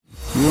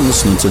You're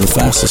listening to the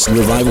fastest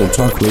revival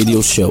talk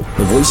radio show.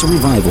 The Voice of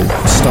Revival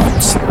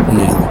starts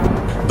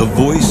now. The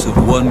voice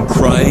of one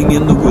crying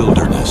in the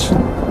wilderness.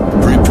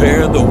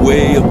 Prepare the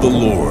way of the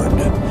Lord.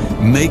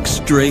 Make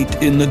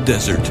straight in the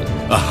desert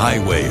a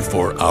highway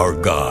for our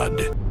God.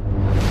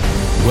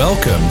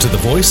 Welcome to the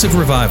Voice of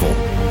Revival,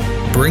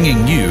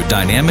 bringing you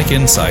dynamic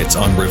insights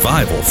on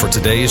revival for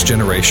today's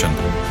generation.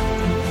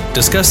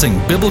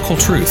 Discussing biblical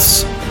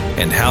truths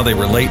and how they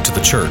relate to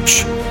the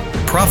church,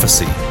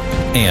 prophecy,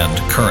 and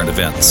current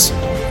events.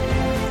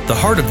 The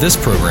heart of this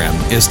program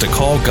is to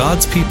call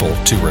God's people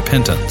to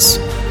repentance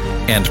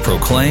and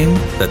proclaim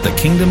that the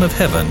kingdom of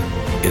heaven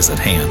is at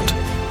hand.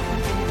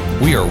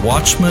 We are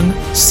watchmen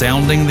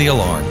sounding the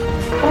alarm.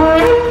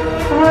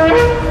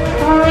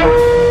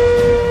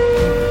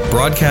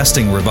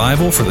 Broadcasting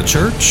revival for the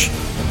church,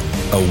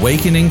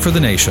 awakening for the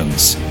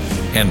nations,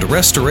 and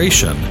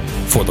restoration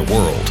for the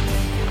world.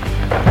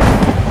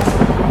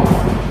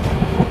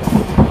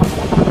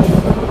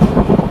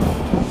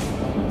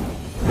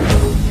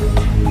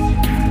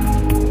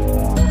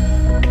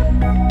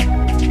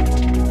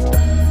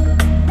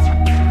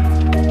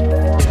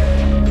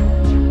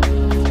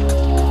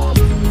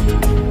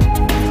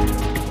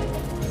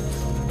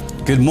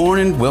 Good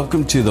morning.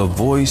 Welcome to the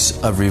Voice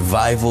of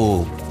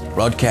Revival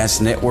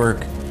Broadcast Network.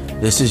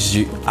 This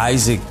is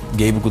Isaac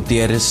Gabriel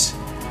Gutierrez.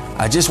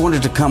 I just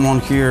wanted to come on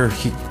here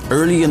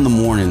early in the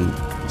morning.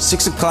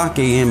 6 o'clock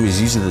a.m.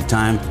 is usually the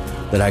time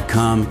that I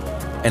come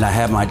and I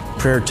have my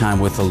prayer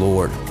time with the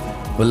Lord.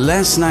 But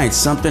last night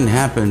something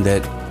happened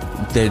that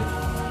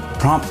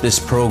prompted this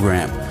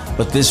program.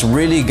 But this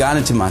really got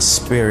into my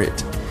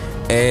spirit.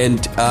 And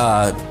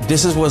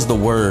this was the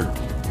word.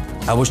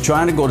 I was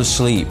trying to go to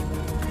sleep.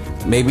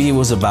 Maybe it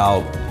was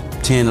about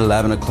 10,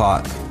 11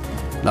 o'clock.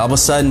 And all of a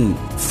sudden,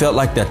 felt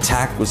like the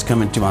attack was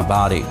coming to my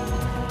body.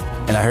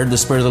 And I heard the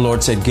Spirit of the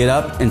Lord said, get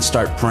up and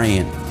start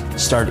praying.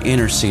 Start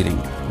interceding.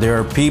 There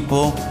are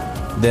people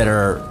that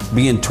are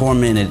being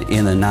tormented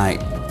in the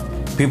night.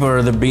 People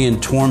that are being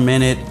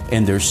tormented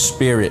in their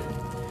spirit.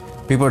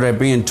 People that are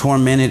being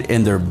tormented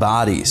in their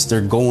bodies.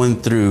 They're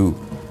going through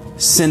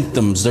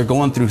symptoms. They're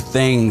going through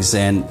things.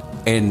 And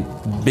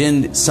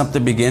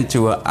something began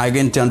to, I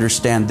began to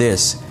understand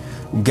this.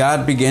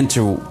 God began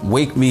to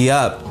wake me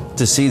up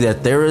to see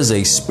that there is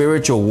a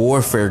spiritual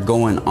warfare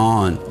going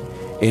on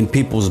in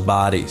people's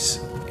bodies.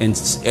 And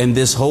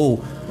this whole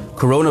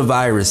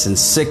coronavirus and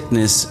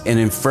sickness and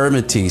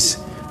infirmities,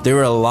 there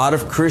are a lot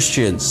of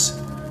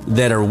Christians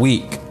that are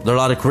weak. There are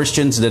a lot of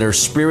Christians that are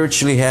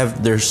spiritually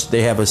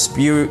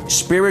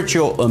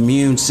spiritual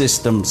immune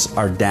systems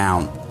are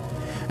down.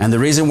 And the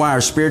reason why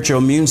our spiritual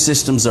immune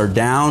systems are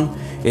down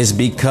is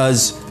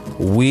because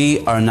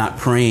we are not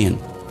praying.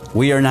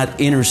 We are not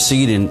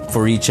interceding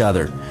for each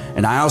other.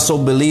 And I also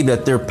believe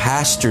that there are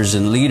pastors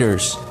and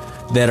leaders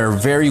that are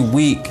very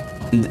weak,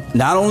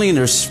 not only in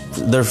their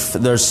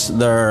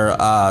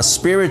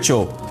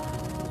spiritual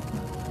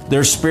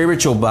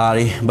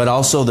body, but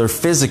also their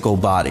physical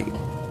body.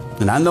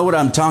 And I know what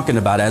I'm talking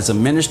about. As a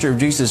minister of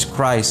Jesus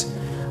Christ,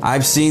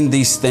 I've seen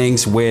these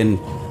things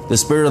when the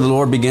Spirit of the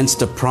Lord begins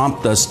to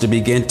prompt us to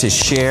begin to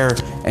share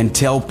and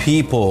tell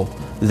people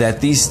that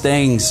these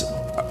things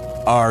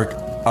are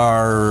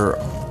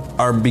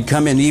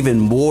becoming even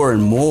more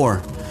and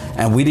more.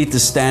 And we need to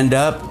stand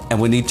up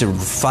and we need to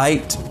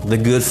fight the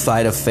good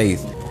fight of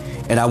faith.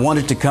 And I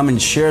wanted to come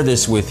and share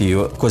this with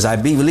you because I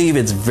believe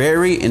it's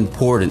very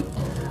important.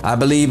 I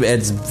believe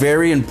it's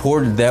very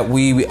important that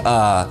we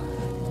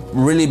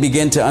really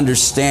begin to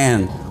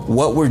understand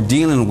what we're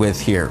dealing with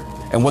here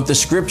and what the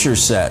scripture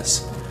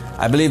says.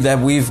 I believe that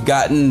we've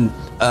gotten,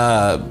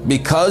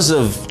 because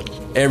of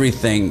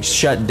everything,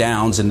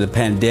 shutdowns and the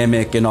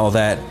pandemic and all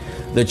that,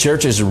 the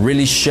church is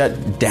really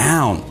shut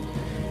down.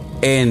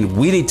 And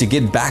we need to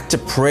get back to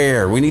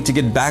prayer. We need to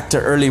get back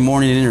to early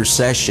morning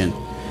intercession.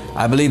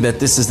 I believe that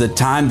this is the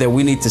time that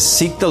we need to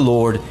seek the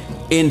Lord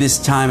in this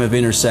time of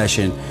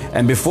intercession.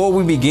 And before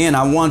we begin,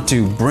 I want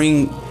to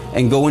bring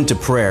and go into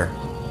prayer.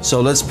 So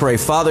let's pray.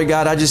 Father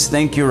God, I just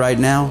thank you right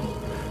now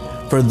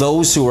for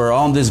those who are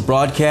on this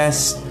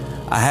broadcast.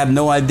 I have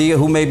no idea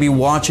who may be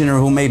watching or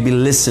who may be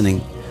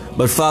listening.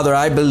 But Father,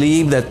 I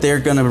believe that they're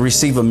going to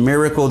receive a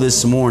miracle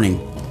this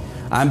morning.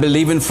 I'm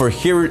believing for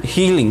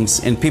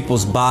healings in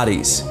people's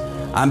bodies.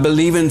 I'm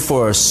believing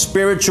for a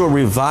spiritual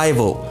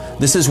revival.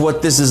 This is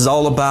what this is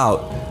all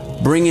about.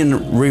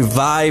 Bringing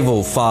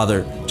revival,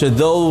 Father, to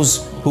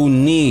those who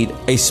need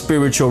a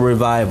spiritual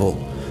revival.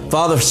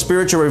 Father,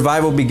 spiritual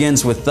revival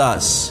begins with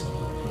us.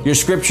 Your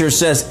scripture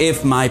says,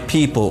 if my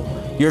people.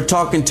 You're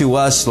talking to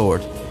us,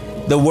 Lord.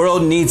 The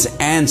world needs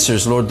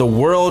answers, Lord. The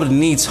world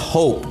needs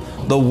hope.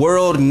 The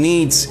world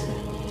needs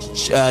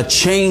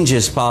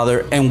changes,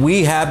 Father, and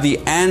we have the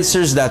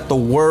answers that the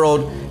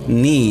world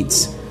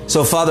needs.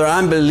 So, Father,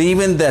 I'm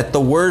believing that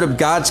the Word of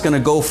God's going to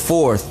go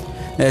forth,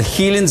 that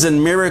healings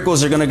and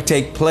miracles are going to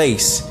take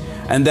place,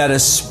 and that a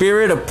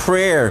spirit of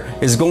prayer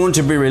is going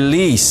to be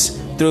released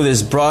through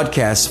this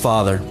broadcast,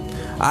 Father.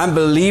 I'm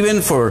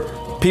believing for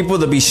people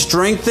to be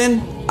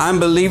strengthened.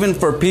 I'm believing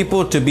for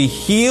people to be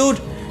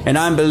healed. And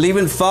I'm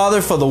believing,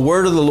 Father, for the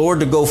word of the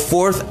Lord to go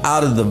forth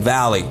out of the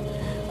valley,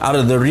 out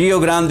of the Rio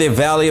Grande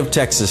Valley of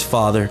Texas,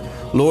 Father.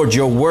 Lord,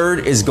 your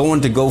word is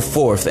going to go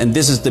forth. And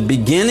this is the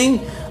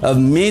beginning of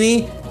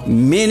many,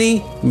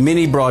 many,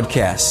 many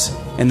broadcasts.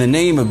 In the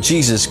name of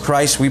Jesus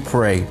Christ, we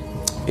pray.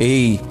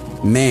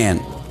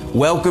 Amen.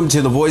 Welcome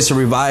to the Voice of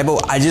Revival.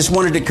 I just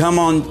wanted to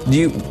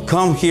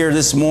come here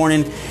this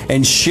morning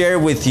and share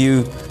with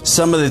you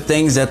some of the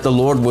things that the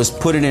Lord was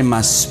putting in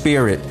my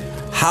spirit.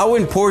 How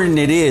important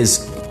it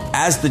is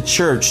as the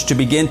church to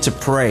begin to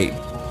pray.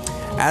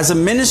 As a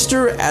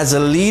minister, as a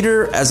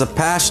leader, as a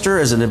pastor,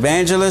 as an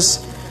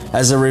evangelist,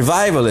 as a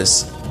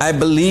revivalist, I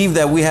believe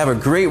that we have a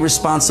great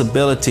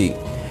responsibility,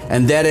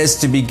 and that is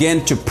to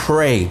begin to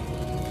pray,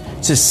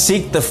 to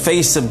seek the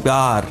face of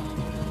God,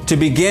 to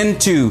begin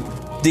to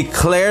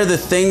declare the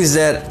things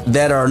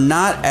that are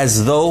not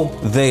as though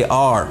they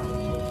are.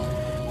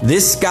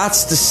 This got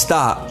to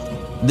stop.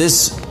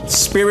 This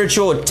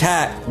spiritual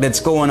attack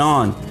that's going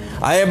on.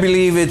 I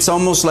believe it's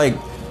almost like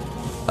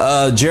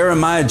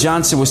Jeremiah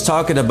Johnson was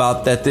talking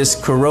about, that this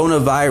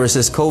coronavirus,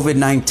 this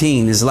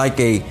COVID-19 is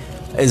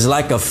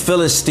like a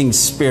Philistine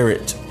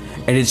spirit,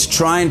 and it's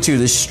trying to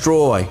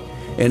destroy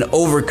and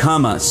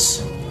overcome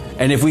us.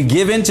 And if we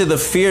give into the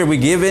fear, we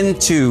give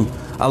into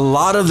a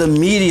lot of the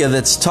media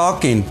that's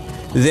talking,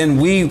 then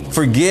we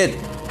forget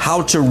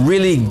how to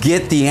really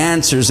get the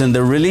answers. And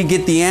to really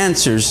get the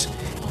answers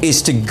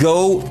is to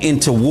go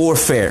into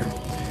warfare,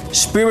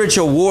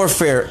 spiritual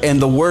warfare,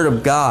 and the Word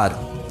of God.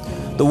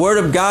 The Word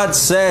of God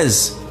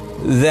says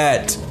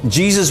that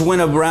Jesus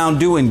went around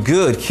doing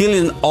good,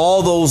 healing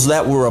all those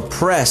that were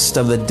oppressed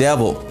of the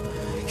devil,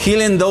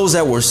 healing those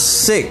that were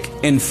sick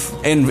in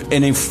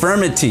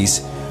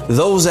infirmities,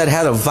 those that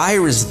had a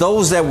virus,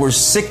 those that were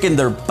sick in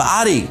their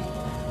body.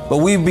 But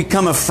we've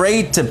become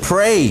afraid to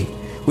pray.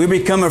 We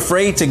become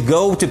afraid to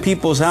go to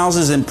people's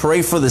houses and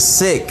pray for the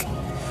sick.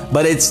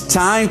 But it's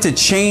time to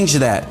change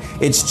that.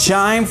 It's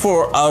time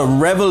for a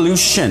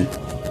revolution.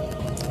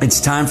 It's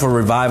time for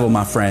revival,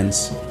 my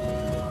friends.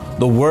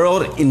 The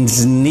world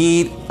is in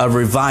need of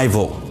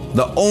revival.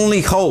 The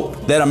only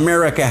hope that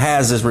America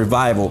has is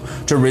revival.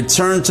 To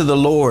return to the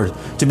Lord,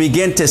 to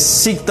begin to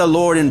seek the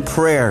Lord in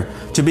prayer,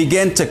 to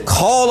begin to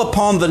call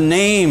upon the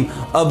name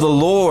of the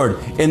Lord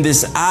in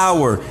this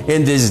hour,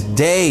 in this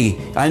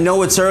day. I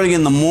know it's early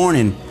in the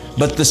morning,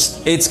 but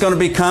it's going to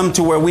become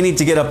to where we need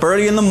to get up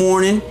early in the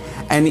morning,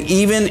 and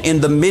even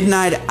in the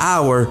midnight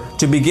hour,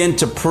 to begin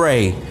to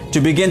pray, to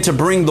begin to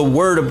bring the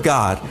Word of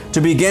God,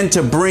 to begin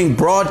to bring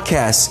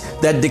broadcasts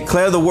that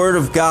declare the Word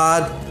of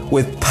God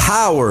with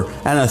power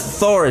and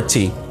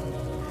authority.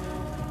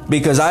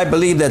 Because I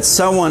believe that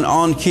someone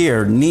on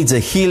here needs a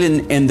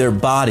healing in their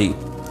body.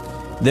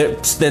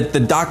 That the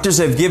doctors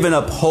have given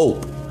up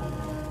hope.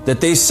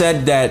 That they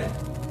said that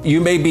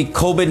you may be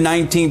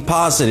COVID-19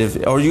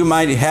 positive, or you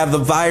might have the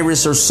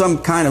virus or some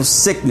kind of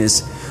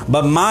sickness.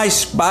 But my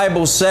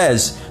Bible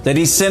says that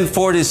He sent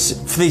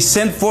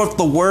forth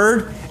the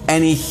Word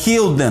and He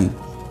healed them.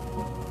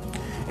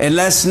 And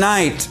last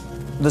night,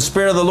 the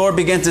Spirit of the Lord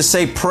began to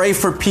say, pray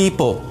for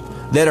people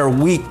that are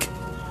weak.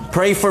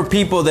 Pray for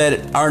people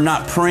that are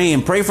not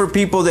praying. Pray for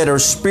people that are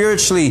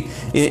spiritually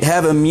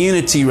have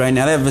immunity right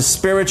now. They have a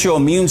spiritual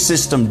immune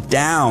system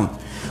down.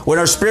 When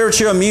our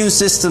spiritual immune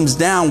system's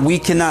down, we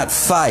cannot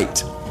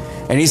fight.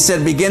 And He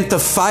said, begin to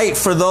fight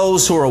for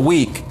those who are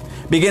weak.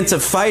 Begin to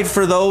fight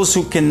for those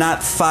who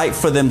cannot fight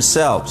for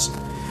themselves.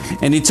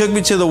 And He took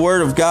me to the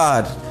Word of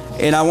God.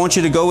 And I want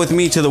you to go with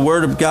me to the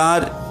Word of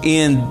God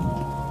in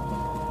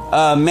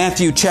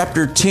Matthew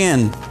chapter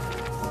 10,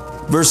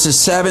 verses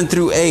 7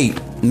 through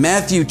 8.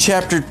 Matthew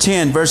chapter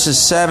 10, verses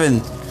 7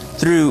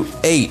 through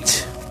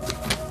 8.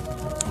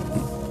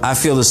 I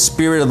feel the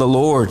Spirit of the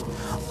Lord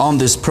on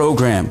this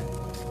program.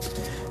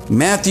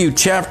 Matthew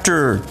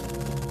chapter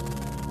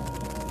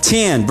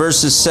 10,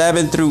 verses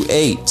 7 through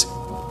 8.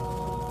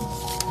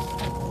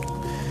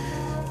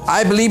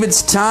 I believe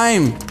it's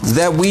time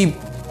that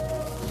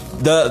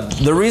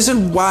the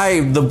reason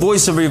why the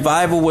Voice of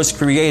Revival was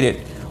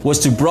created was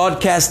to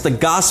broadcast the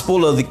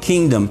gospel of the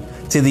kingdom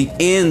to the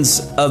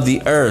ends of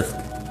the earth.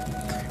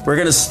 We're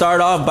going to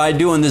start off by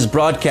doing this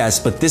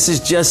broadcast, but this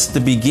is just the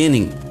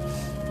beginning.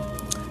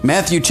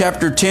 Matthew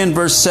chapter 10,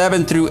 verse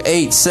 7 through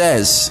 8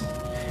 says,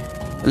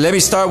 let me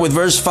start with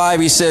verse 5.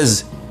 He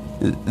says,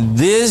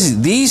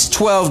 these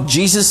 12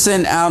 Jesus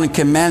sent out and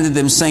commanded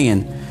them,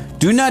 saying,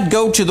 do not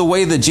go to the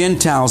way of the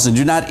Gentiles, and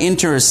do not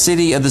enter a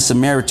city of the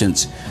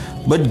Samaritans,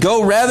 but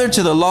go rather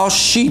to the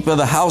lost sheep of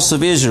the house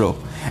of Israel.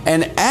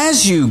 And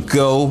as you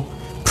go,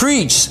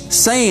 preach,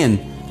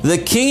 saying, the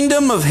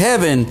kingdom of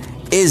heaven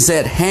is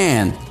at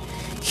hand.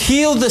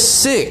 Heal the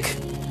sick,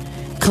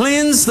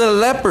 cleanse the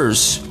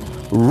lepers,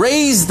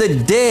 raise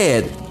the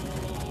dead,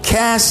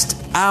 cast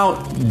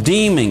out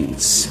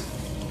demons.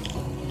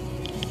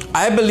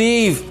 I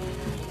believe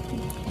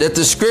that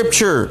the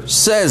scripture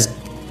says,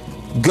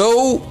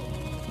 go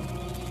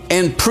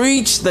and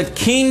preach the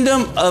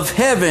kingdom of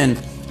heaven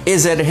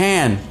is at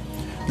hand.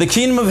 The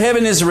kingdom of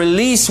heaven is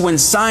released when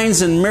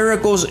signs and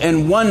miracles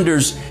and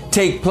wonders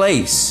take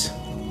place.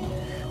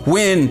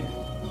 when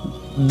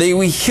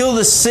we heal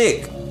the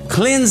sick,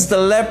 cleanse the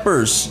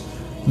lepers,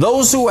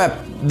 those who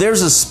have,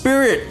 there's a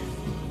spirit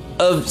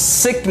of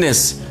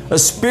sickness, a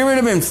spirit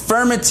of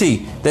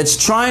infirmity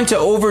that's trying to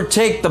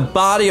overtake the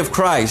body of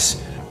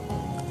Christ.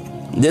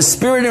 The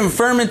spirit of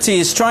infirmity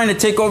is trying to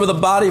take over the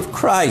body of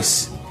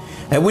Christ.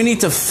 And we need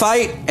to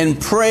fight and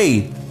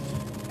pray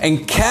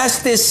and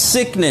cast this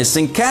sickness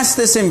and cast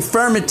this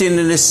infirmity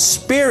into this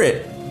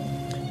spirit.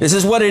 This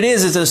is what it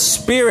is. It's a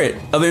spirit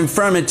of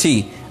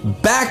infirmity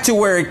back to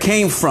where it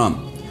came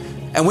from.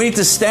 And we need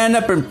to stand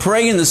up and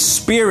pray in the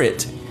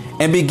spirit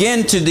and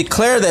begin to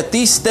declare that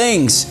these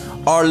things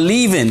are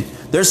leaving.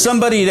 There's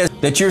somebody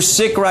that you're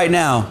sick right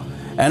now,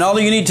 and all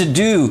you need to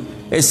do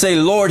is say,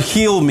 Lord,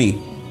 heal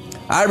me.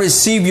 I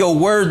receive your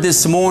word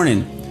this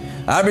morning.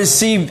 I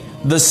received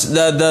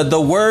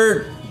the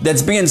word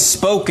that's being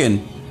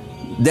spoken,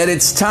 that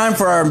it's time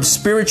for our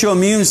spiritual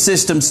immune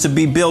systems to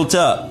be built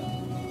up.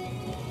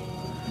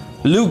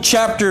 Luke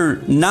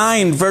chapter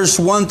 9, verse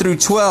 1 through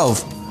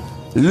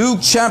 12. Luke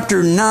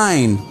chapter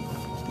 9,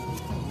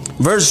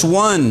 verse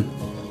 1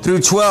 through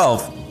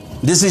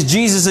 12. This is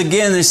Jesus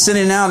again. They're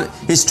sending out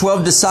His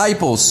 12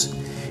 disciples.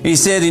 He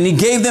said, and He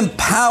gave them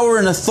power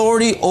and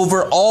authority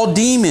over all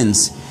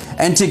demons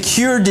and to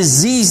cure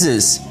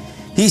diseases.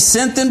 He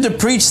sent them to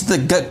preach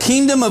the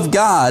kingdom of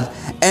God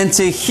and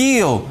to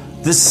heal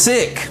the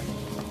sick.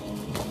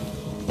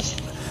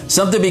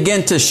 Something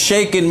began to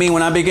shake in me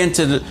when I began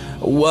to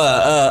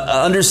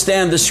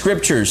understand the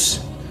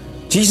scriptures.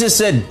 Jesus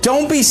said,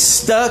 don't be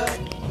stuck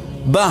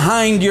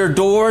behind your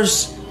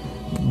doors.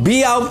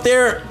 Be out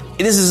there.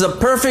 This is a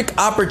perfect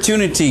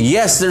opportunity.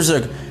 Yes, there's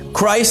a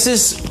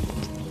crisis,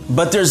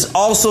 but there's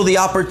also the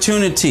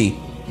opportunity.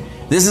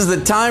 This is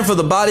the time for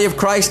the body of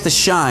Christ to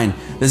shine.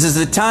 This is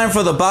the time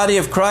for the body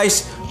of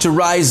Christ to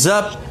rise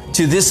up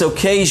to this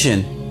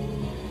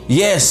occasion.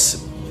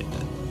 Yes,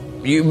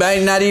 you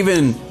might not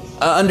even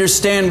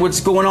understand what's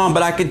going on,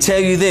 but I can tell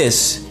you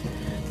this,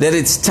 that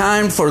it's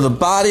time for the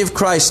body of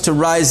Christ to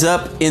rise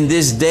up in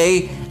this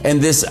day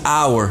and this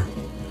hour.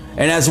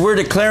 And as we're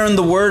declaring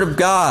the Word of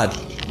God,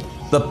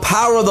 the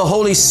power of the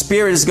Holy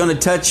Spirit is going to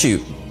touch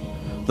you.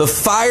 The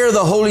fire of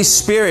the Holy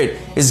Spirit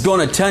is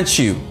going to touch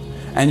you.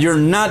 And you're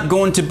not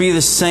going to be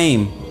the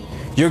same.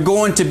 You're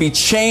going to be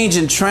changed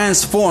and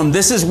transformed.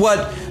 This is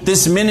what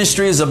this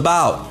ministry is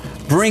about.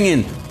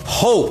 Bringing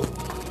hope,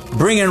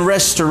 bringing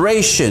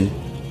restoration,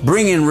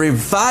 bringing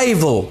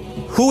revival.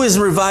 Who is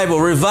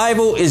revival?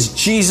 Revival is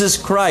Jesus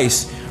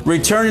Christ.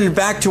 Returning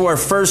back to our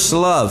first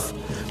love.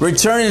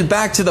 Returning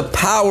back to the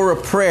power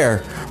of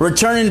prayer.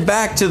 Returning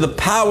back to the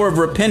power of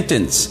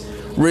repentance.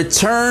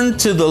 Return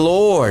to the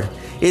Lord.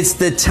 It's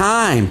the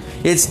time,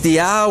 it's the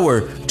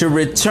hour to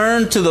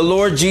return to the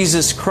Lord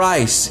Jesus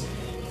Christ.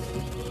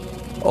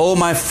 Oh,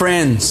 my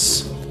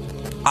friends,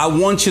 I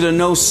want you to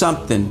know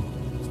something.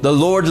 The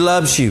Lord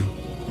loves you.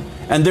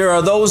 And there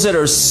are those that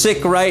are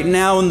sick right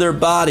now in their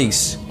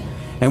bodies.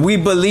 And we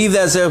believe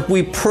that as if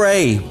we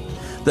pray,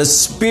 the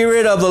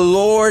Spirit of the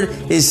Lord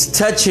is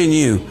touching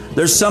you.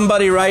 There's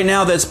somebody right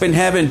now that's been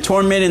having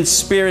tormenting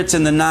spirits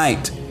in the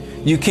night.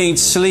 You can't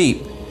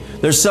sleep.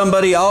 There's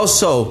somebody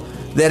also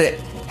that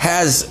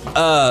has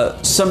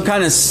some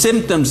kind of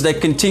symptoms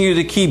that continue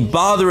to keep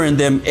bothering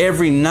them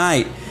every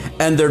night.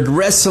 And they're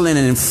wrestling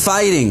and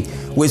fighting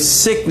with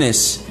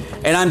sickness.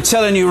 And I'm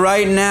telling you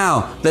right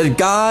now that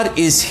God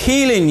is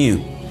healing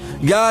you.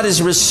 God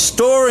is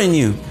restoring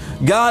you.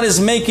 God is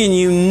making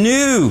you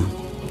new.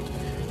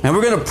 And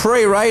we're going to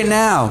pray right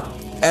now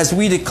as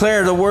we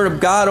declare the Word of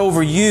God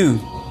over you.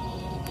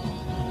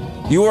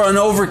 You are an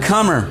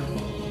overcomer.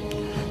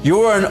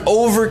 You are an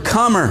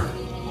overcomer.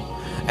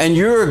 And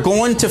you're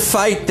going to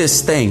fight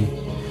this thing.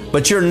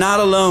 But you're not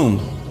alone.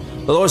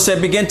 The Lord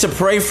said, begin to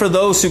pray for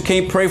those who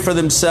can't pray for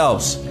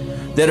themselves,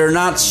 that are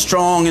not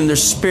strong in their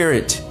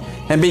spirit.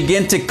 And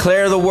begin to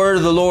declare the word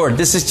of the Lord.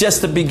 This is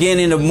just the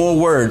beginning of more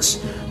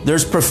words.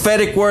 There's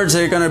prophetic words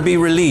that are going to be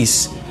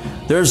released.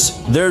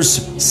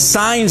 There's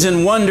signs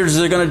and wonders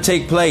that are going to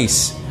take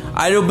place.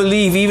 I do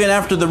believe even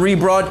after the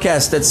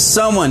rebroadcast that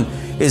someone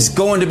is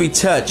going to be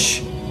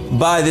touched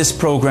by this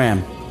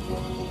program.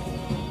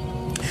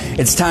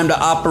 It's time to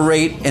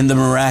operate in the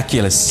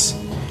miraculous.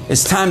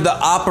 It's time to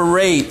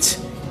operate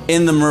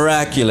in the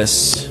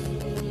miraculous.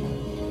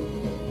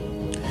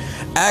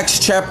 Acts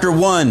chapter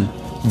 1,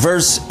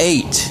 verse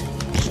 8.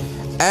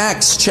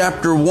 Acts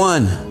chapter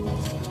 1,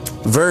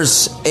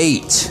 verse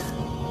 8.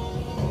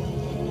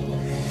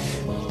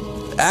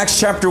 Acts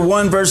chapter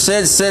 1, verse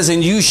 8 says,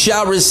 and you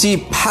shall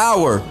receive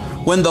power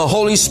when the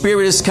Holy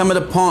Spirit has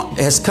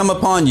come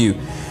upon you.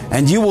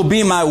 And you will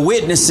be my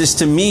witnesses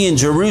to me in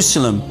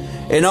Jerusalem,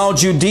 in all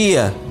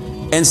Judea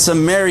and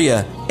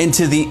Samaria, and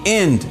to the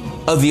end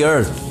of the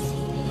earth.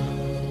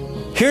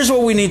 Here's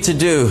what we need to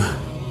do.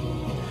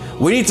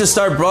 We need to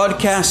start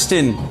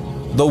broadcasting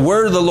the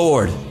word of the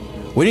Lord.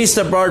 We need to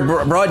start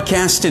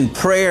broadcasting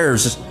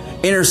prayers,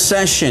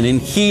 intercession,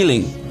 and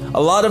healing. A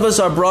lot of us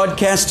are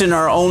broadcasting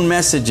our own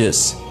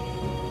messages.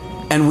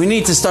 And we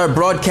need to start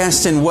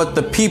broadcasting what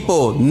the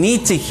people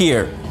need to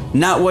hear,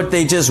 not what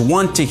they just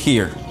want to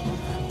hear.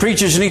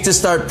 Preachers need to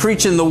start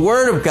preaching the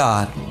Word of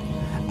God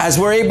as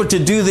we're able to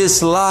do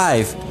this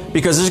live,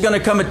 because there's going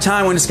to come a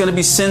time when it's going to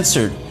be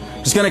censored.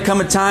 There's going to come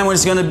a time when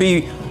it's going to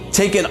be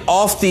taken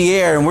off the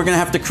air, and we're going to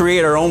have to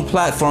create our own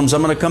platforms.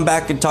 I'm going to come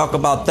back and talk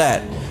about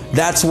that.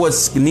 That's what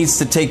needs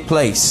to take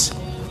place.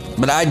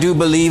 But I do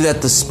believe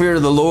that the Spirit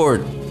of the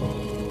Lord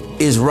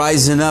is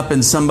rising up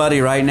in somebody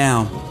right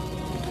now.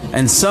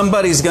 And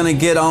somebody's going to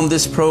get on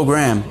this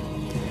program,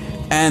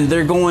 and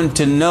they're going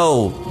to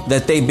know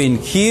that they've been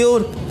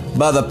healed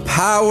by the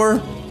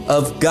power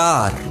of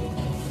God.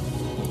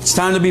 It's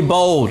time to be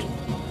bold.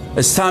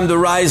 It's time to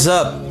rise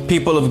up,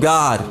 people of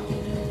God.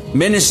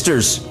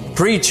 Ministers,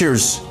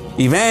 preachers,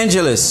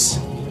 evangelists.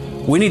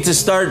 We need to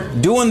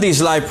start doing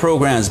these live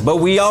programs, but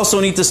we also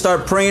need to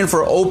start praying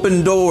for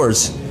open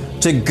doors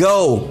to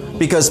go,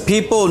 because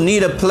people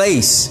need a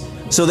place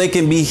so they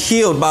can be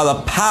healed by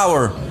the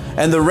power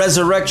and the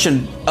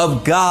resurrection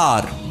of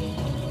God.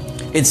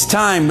 It's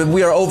time that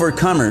we are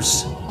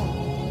overcomers.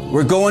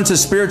 We're going to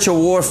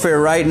spiritual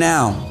warfare right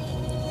now.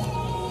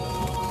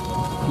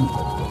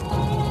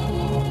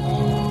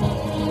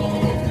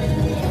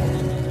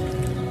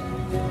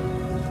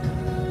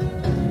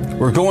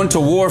 We're going to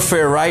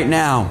warfare right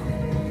now.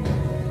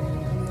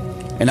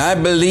 And I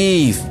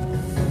believe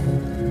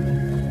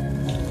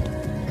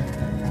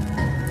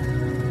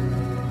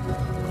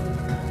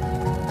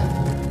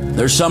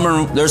there's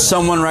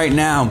someone right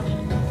now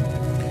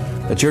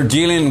that you're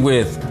dealing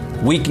with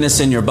weakness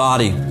in your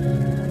body.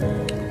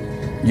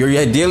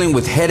 You're dealing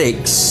with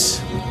headaches.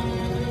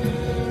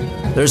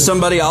 There's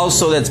somebody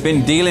also that's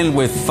been dealing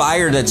with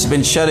fire that's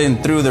been shut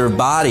in through their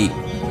body.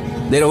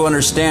 They don't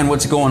understand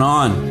what's going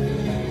on.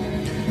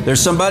 There's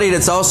somebody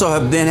that's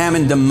also been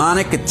having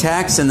demonic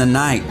attacks in the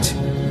night.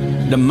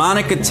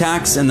 Demonic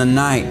attacks in the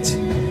night,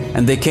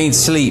 and they can't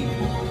sleep.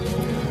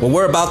 Well,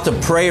 we're about to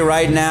pray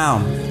right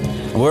now.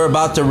 We're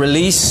about to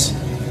release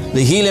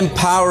the healing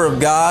power of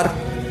God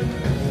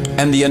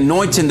and the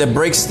anointing that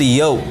breaks the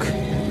yoke.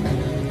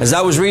 As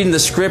I was reading the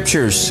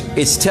scriptures,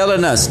 it's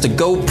telling us to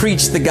go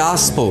preach the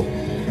gospel.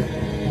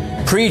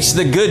 Preach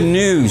the good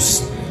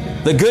news.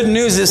 The good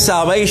news is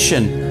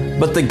salvation,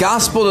 but the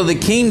gospel of the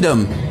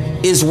kingdom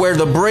is where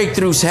the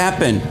breakthroughs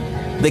happen.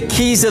 The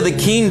keys of the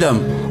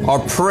kingdom are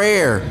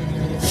prayer,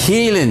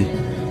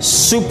 healing,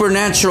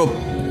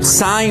 supernatural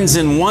signs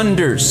and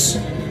wonders.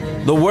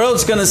 The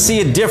world's going to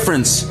see a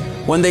difference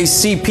when they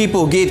see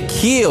people get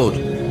healed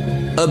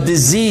of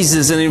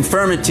diseases and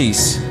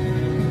infirmities.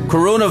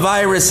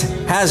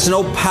 Coronavirus has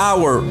no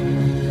power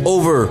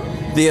over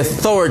the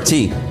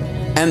authority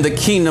and the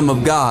kingdom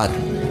of God.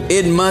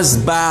 It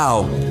must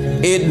bow.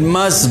 It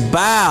must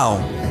bow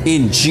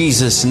in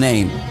Jesus'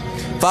 name.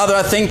 Father,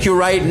 I thank you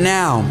right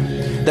now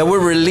that we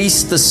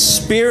release the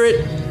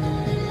spirit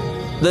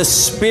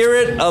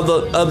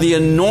of the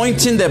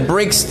anointing that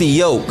breaks the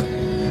yoke.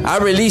 I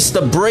release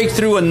the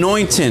breakthrough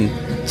anointing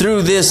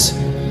through this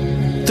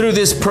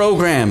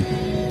program,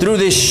 through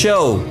this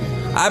show.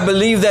 I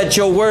believe that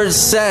your word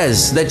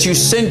says that you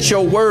sent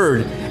your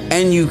word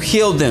and you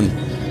healed them.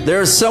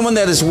 There is someone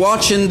that is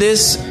watching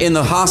this in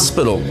the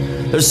hospital.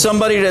 There's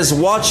somebody that's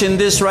watching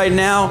this right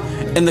now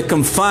in the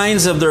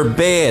confines of their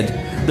bed.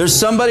 There's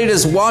somebody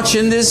that's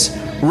watching this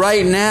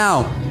right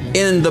now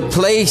in the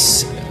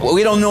place,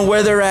 we don't know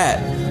where they're at.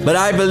 But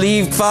I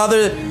believe,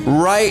 Father,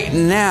 right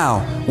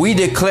now, we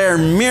declare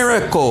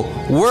miracle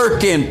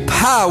working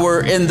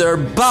power in their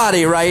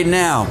body right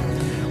now.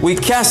 We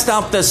cast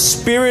out the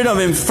spirit of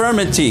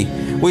infirmity.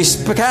 We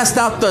cast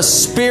out the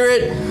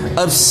spirit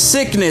of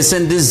sickness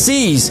and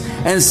disease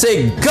and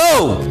say,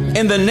 go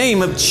in the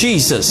name of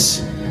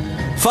Jesus.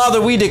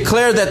 Father, we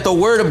declare that the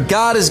word of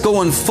God is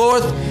going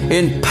forth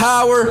in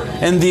power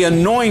and the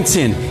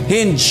anointing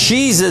in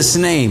Jesus'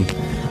 name.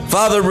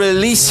 Father,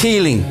 release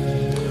healing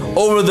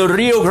over the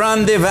Rio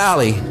Grande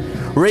Valley.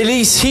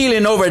 Release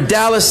healing over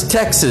Dallas,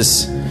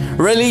 Texas.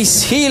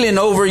 Release healing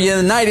over the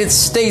United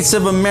States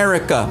of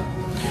America.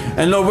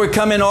 And Lord, we're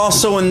coming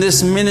also in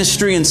this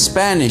ministry in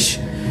Spanish.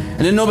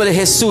 En el nombre de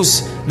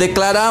Jesús,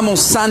 declaramos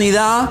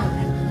sanidad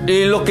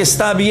en lo que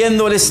está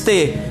viendo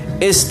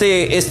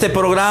este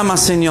programa,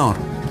 Señor.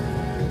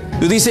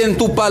 Tú dices en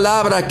tu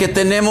palabra que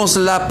tenemos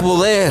la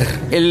poder,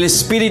 el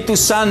Espíritu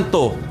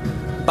Santo,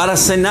 para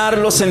sanar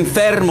los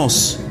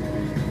enfermos.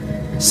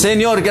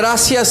 Señor,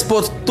 gracias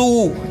por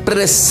tu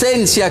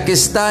presencia que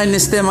está en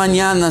esta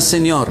mañana,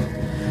 Señor.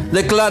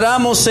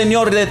 Declaramos,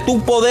 Señor, de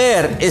tu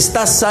poder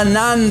está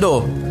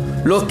sanando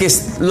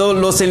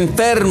los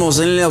enfermos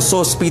en los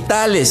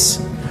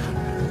hospitales.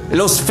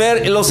 Los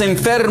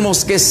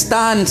enfermos que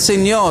están,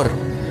 Señor,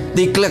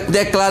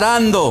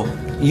 declarando,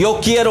 yo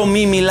quiero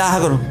mi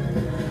milagro.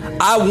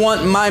 I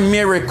want my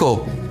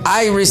miracle.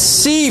 I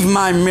receive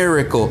my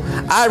miracle.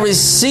 I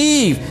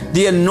receive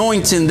the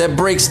anointing that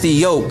breaks the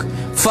yoke.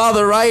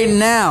 Father, right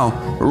now,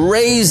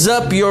 raise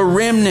up your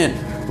remnant.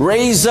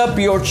 Raise up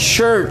your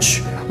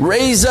church.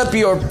 Raise up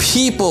your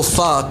people.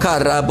 Father,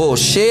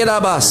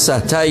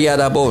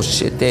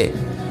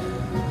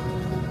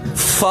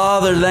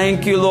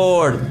 thank you,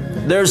 Lord.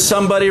 There's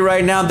somebody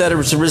right now that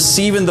is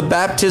receiving the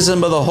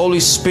baptism of the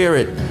Holy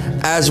Spirit.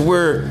 as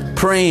we're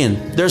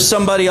praying. There's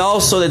somebody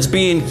also that's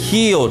being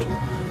healed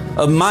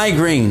of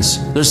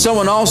migraines. There's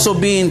someone also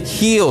being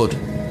healed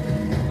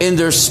in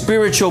their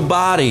spiritual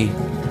body.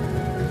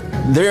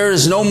 There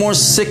is no more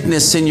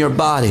sickness in your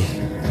body.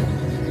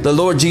 The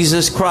Lord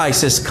Jesus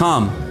Christ has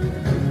come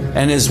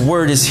and His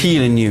Word is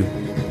healing you.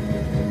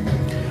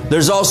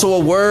 There's also a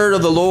word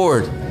of the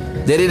Lord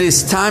that it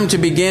is time to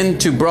begin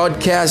to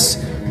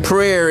broadcast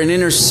prayer and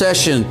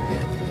intercession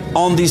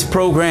on these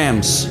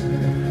programs.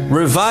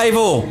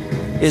 Revival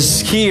is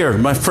here,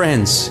 my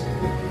friends.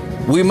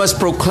 We must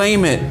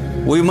proclaim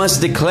it. We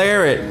must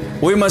declare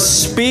it. We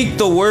must speak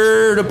the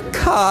Word of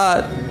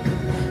God.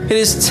 It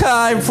is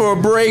time for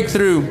a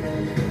breakthrough.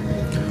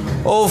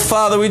 Oh,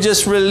 Father, we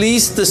just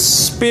release the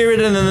Spirit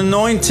and an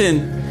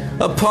anointing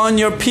upon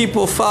your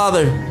people,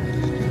 Father.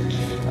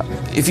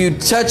 If you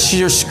touch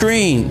your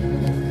screen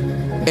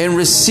and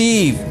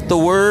receive the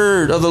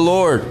Word of the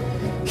Lord,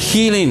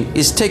 healing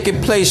is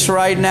taking place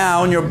right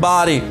now in your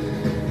body.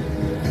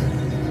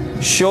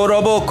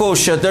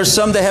 There's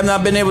some that have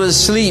not been able to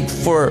sleep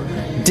for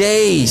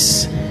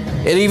days.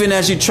 And even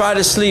as you try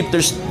to sleep,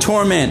 there's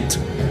torment.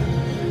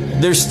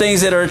 There's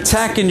things that are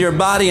attacking your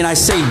body. And I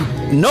say,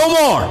 no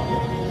more.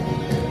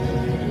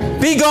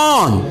 Be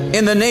gone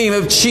in the name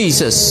of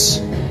Jesus.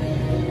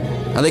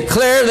 I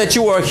declare that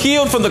you are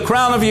healed from the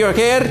crown of your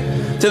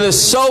head to the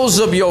soles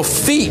of your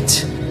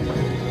feet.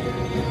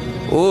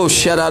 Oh,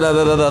 so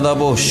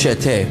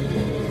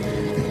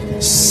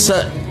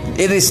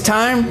it is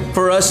time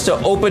for us to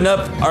open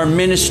up our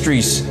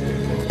ministries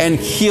and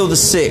heal the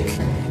sick.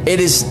 It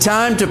is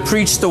time to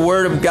preach the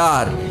Word of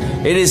God.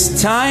 It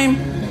is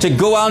time to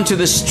go out into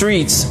the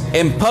streets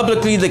and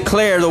publicly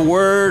declare the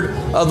Word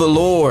of the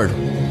Lord.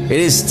 It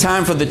is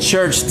time for the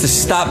church to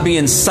stop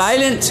being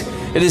silent.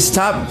 It is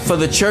time for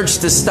the church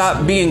to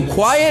stop being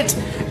quiet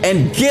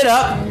and get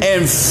up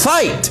and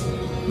fight.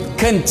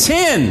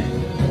 Contend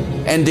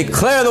and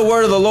declare the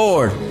Word of the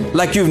Lord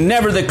like you've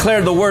never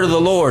declared the Word of the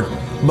Lord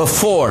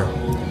before.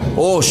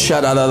 Oh,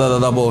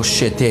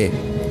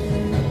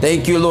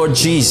 thank you, Lord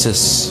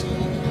Jesus.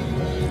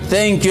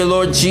 Thank you,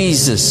 Lord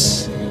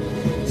Jesus.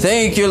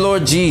 Thank you,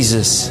 Lord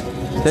Jesus.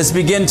 Let's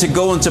begin to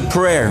go into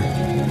prayer.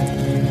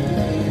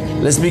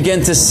 Let's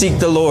begin to seek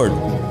the Lord.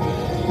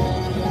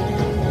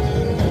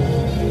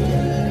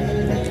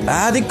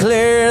 I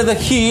declare the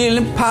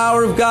healing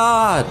power of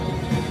God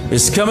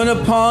is coming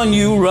upon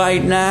you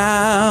right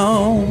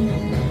now.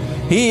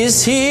 He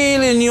is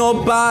healing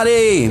your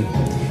body.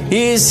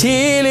 He is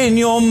healing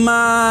your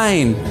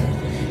mind.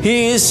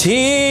 He is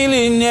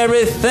healing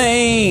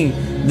everything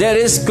that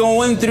is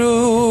going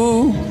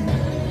through.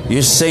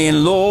 You're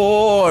saying,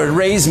 Lord,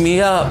 raise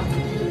me up.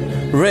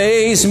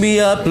 Raise me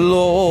up,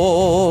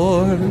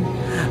 Lord.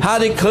 I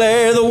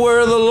declare the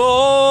word of the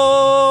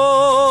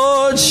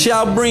Lord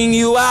shall bring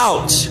you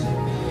out,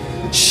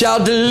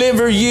 shall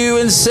deliver you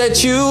and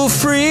set you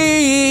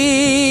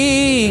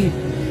free.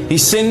 He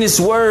sent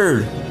His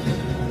word.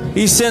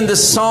 He sent the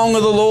song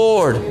of the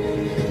Lord.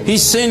 He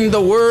sent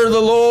the word of the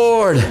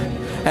Lord,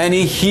 and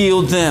He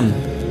healed them.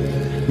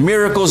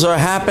 Miracles are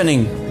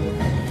happening.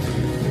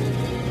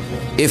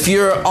 If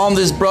you're on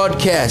this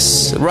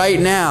broadcast right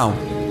now,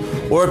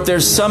 or if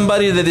there's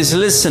somebody that is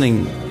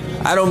listening,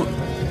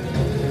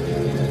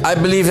 I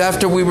believe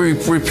after we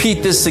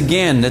repeat this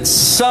again, that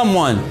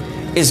someone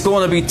is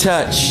going to be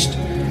touched.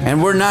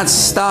 And we're not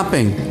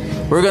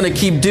stopping. We're going to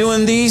keep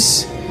doing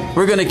these.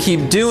 We're going to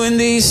keep doing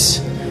these.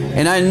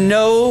 And I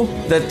know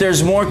that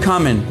there's more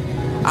coming.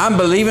 I'm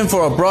believing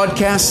for a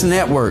broadcast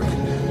network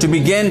to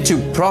begin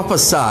to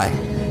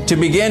prophesy, to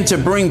begin to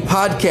bring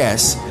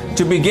podcasts,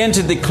 to begin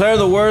to declare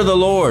the word of the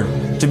Lord,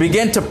 to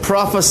begin to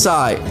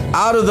prophesy.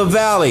 Out of the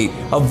valley,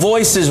 a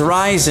voice is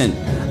rising.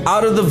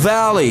 Out of the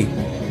valley,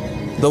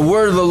 the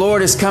word of the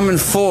Lord is coming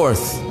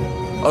forth.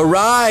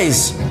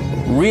 Arise,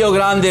 Rio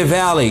Grande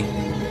Valley.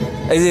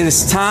 It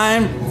is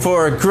time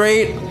for a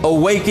great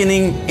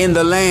awakening in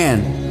the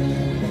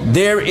land.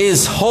 There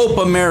is hope,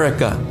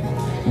 America.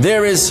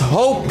 There is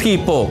hope,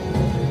 people.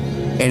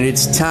 And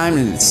it's time,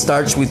 and it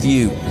starts with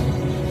you.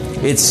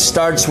 It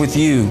starts with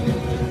you.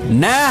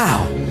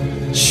 Now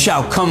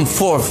shall come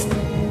forth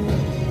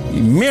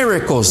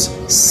miracles,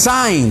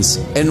 signs,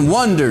 and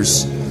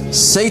wonders.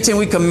 Satan,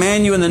 we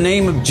command you in the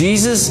name of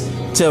Jesus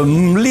to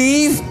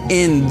leave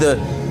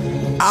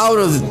out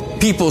of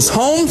people's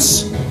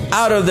homes,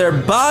 out of their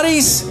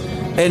bodies,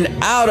 and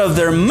out of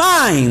their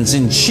minds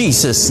in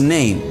Jesus'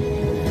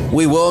 name.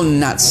 We will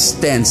not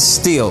stand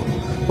still,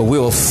 but we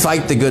will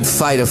fight the good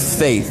fight of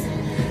faith.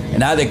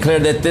 And I declare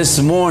that this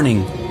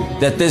morning,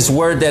 that this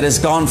word that has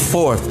gone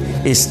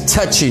forth is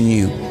touching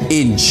you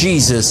in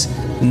Jesus'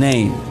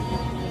 name.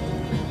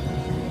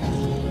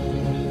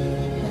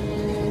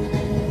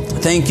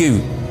 Thank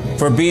you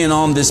for being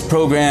on this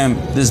program,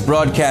 this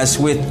broadcast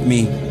with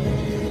me.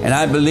 And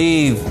I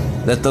believe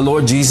that the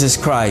Lord Jesus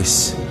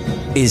Christ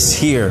is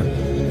here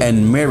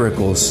and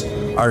miracles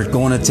are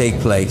going to take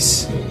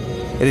place.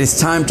 It is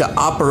time to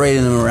operate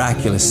in the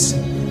miraculous.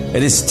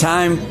 It is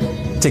time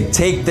to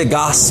take the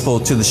gospel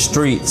to the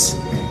streets.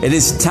 It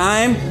is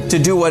time to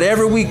do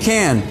whatever we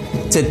can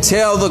to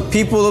tell the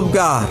people of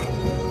God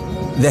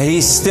that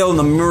He's still in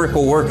the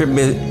miracle working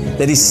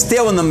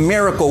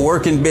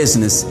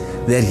business,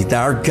 that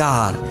our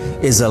God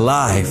is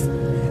alive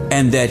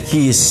and that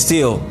He is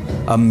still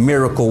a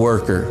miracle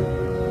worker.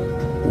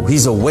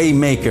 He's a way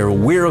maker,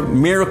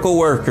 miracle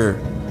worker,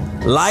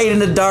 light in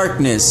the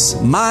darkness.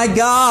 My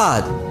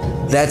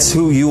God, that's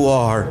who you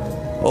are.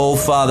 Oh,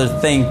 Father,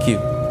 thank you.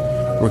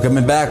 We're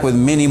coming back with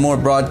many more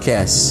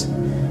broadcasts.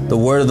 The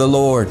word of the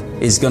Lord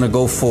is going to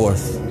go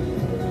forth.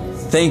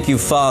 Thank you,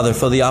 Father,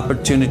 for the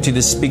opportunity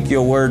to speak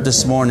your word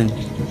this morning.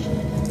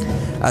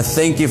 I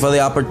thank you for the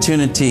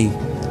opportunity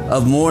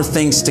of more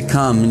things to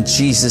come in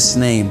Jesus'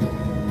 name.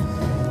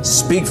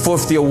 Speak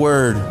forth your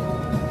word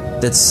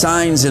that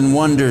signs and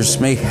wonders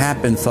may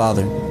happen,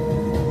 Father.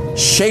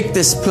 Shake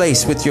this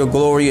place with your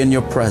glory and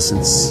your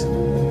presence.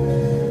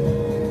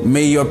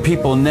 May your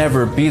people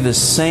never be the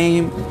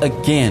same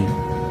again.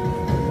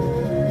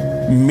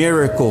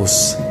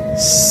 Miracles,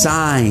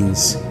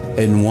 signs,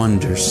 and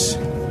wonders.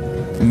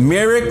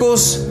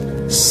 Miracles,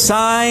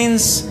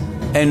 signs,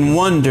 and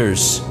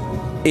wonders.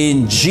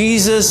 In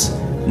Jesus'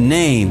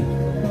 name,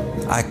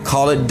 I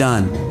call it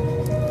done.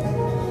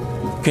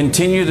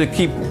 Continue to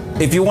keep.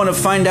 If you want to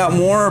find out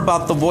more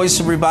about the Voice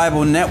of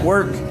Revival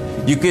Network,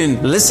 you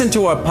can listen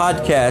to our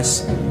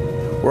podcast.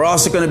 We're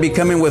also going to be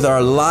coming with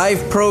our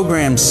live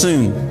program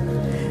soon.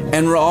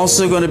 And we're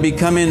also going to be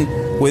coming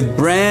with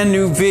brand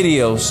new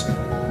videos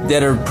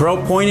that are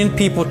pointing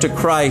people to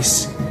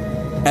Christ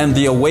and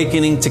the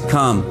awakening to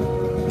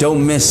come.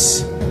 Don't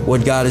miss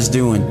what God is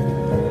doing.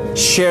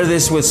 Share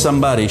this with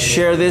somebody.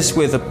 Share this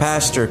with a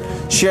pastor.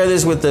 Share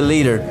this with the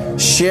leader.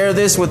 Share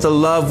this with a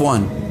loved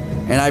one.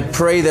 And I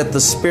pray that the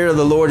Spirit of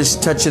the Lord is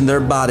touching their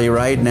body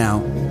right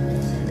now.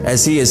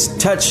 As He has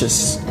touched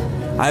us,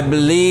 I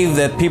believe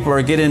that people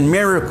are getting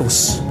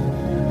miracles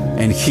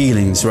and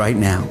healings right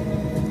now.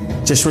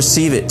 Just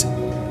receive it.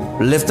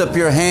 Lift up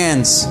your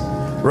hands.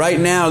 Right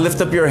now,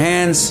 lift up your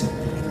hands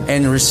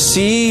and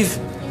receive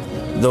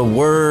the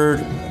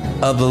word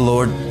of the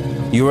Lord.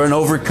 You are an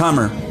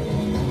overcomer.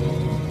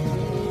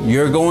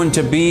 You're going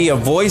to be a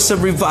voice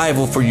of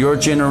revival for your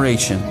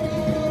generation.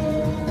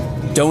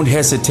 Don't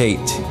hesitate.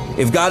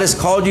 If God has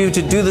called you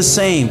to do the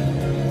same,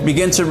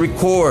 begin to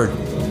record.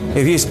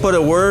 If He's put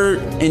a word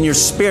in your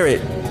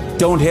spirit,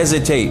 don't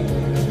hesitate.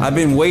 I've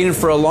been waiting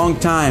for a long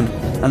time,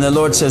 and the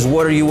Lord says,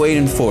 what are you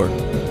waiting for?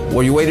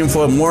 Were you waiting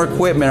for more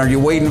equipment? Are you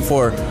waiting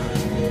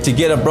to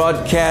get a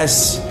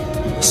broadcast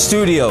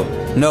studio?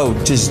 No,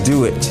 just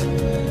do it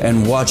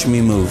and watch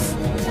me move.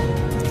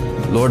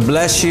 Lord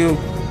bless you.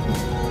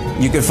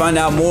 You can find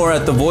out more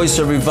at the Voice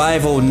of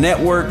Revival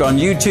Network on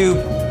YouTube,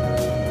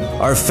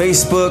 our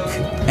Facebook,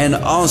 and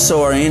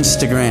also our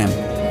Instagram.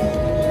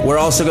 We're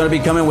also going to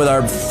be coming with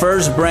our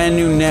first brand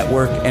new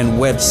network and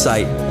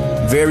website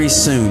very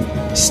soon.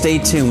 Stay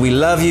tuned. We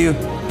love you.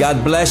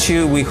 God bless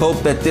you. We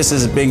hope that this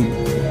has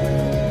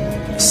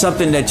been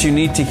something that you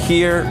need to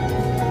hear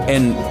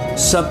and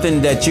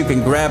something that you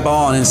can grab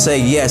on and say,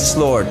 yes,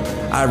 Lord,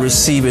 I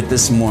receive it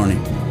this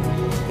morning.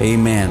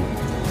 Amen.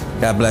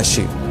 God bless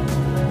you.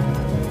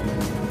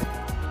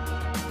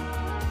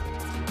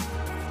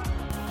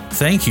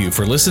 Thank you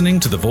for listening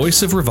to the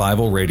Voice of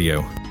Revival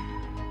Radio.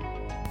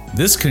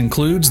 This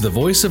concludes the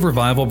Voice of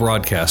Revival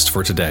broadcast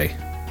for today.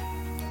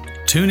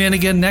 Tune in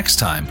again next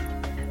time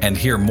and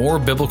hear more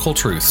biblical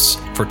truths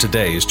for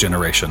today's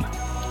generation.